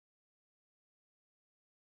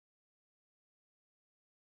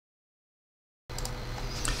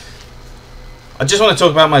I just want to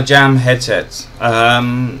talk about my Jam headsets.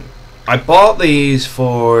 I bought these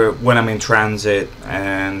for when I'm in transit,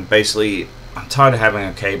 and basically I'm tired of having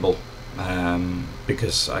a cable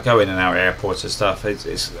because I go in and out of airports and stuff.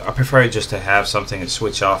 I prefer just to have something to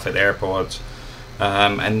switch off at airports,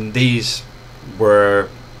 and these were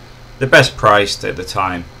the best priced at the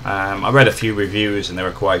time. I read a few reviews and they were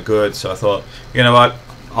quite good, so I thought, you know what,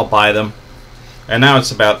 I'll buy them. And now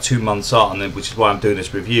it's about 2 months on, which is why I'm doing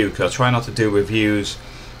this review, because I try not to do reviews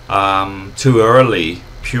too early,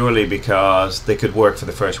 purely because they could work for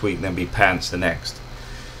the first week and then be pants the next.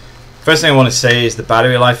 First thing I want to say is the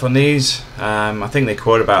battery life on these. I think they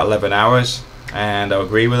quote about 11 hours, and I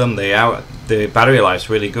agree with them. The battery life's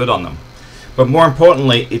really good on them. But more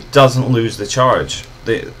importantly, it doesn't lose the charge.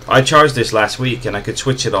 I charged this last week and I could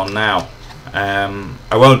switch it on now.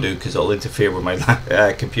 I won't do because it'll interfere with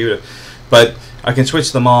my computer. But I can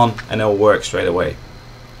switch them on and it'll work straight away.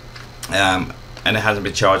 And it hasn't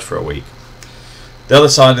been charged for a week. The other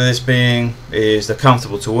side of this being is they're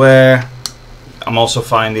comfortable to wear. I'm also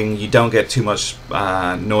finding you don't get too much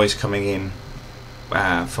noise coming in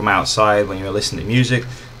from outside when you're listening to music.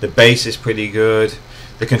 The bass is pretty good.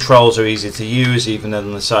 The controls are easy to use, even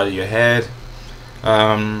on the side of your head.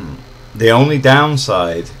 The only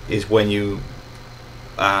downside is when you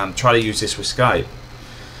try to use this with Skype.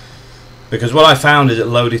 Because what I found is it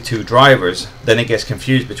loaded 2 drivers, then it gets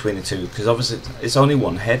confused between the two, because obviously it's only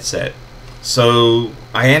one headset. So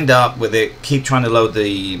I end up with it, keep trying to load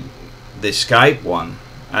the Skype one,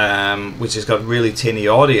 which has got really tinny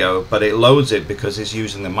audio, but it loads it because it's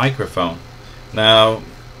using the microphone. Now,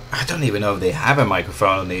 I don't even know if they have a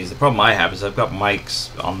microphone on these. The problem I have is I've got mics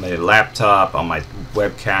on the laptop, on my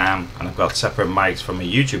webcam, and I've got separate mics for my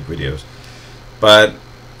YouTube videos. But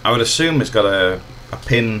I would assume it's got a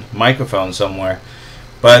pin microphone somewhere,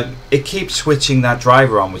 but it keeps switching that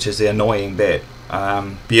driver on, which is the annoying bit.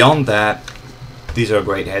 Beyond that, these are a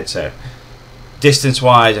great headset. Distance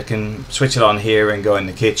wise, I can switch it on here and go in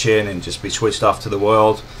the kitchen and just be switched off to the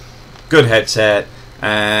world. Good headset,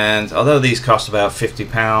 and although these cost about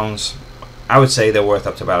 £50, I would say they're worth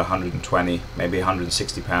up to about 120, maybe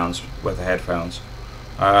 160 pounds worth of headphones.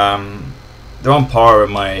 They're on par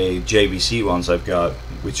with my JVC ones I've got,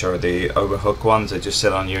 which are the overhook ones that just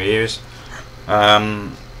sit on your ears.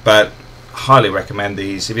 But highly recommend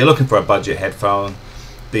these. If you're looking for a budget headphone,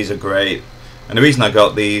 these are great. And the reason I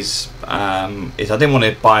got these is I didn't want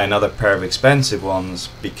to buy another pair of expensive ones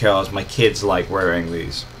because my kids like wearing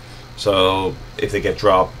these. So if they get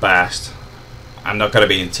dropped, bashed, I'm not going to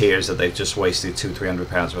be in tears that they've just wasted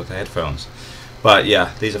 £200–300 worth of headphones. But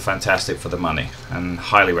yeah, these are fantastic for the money and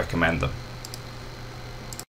highly recommend them.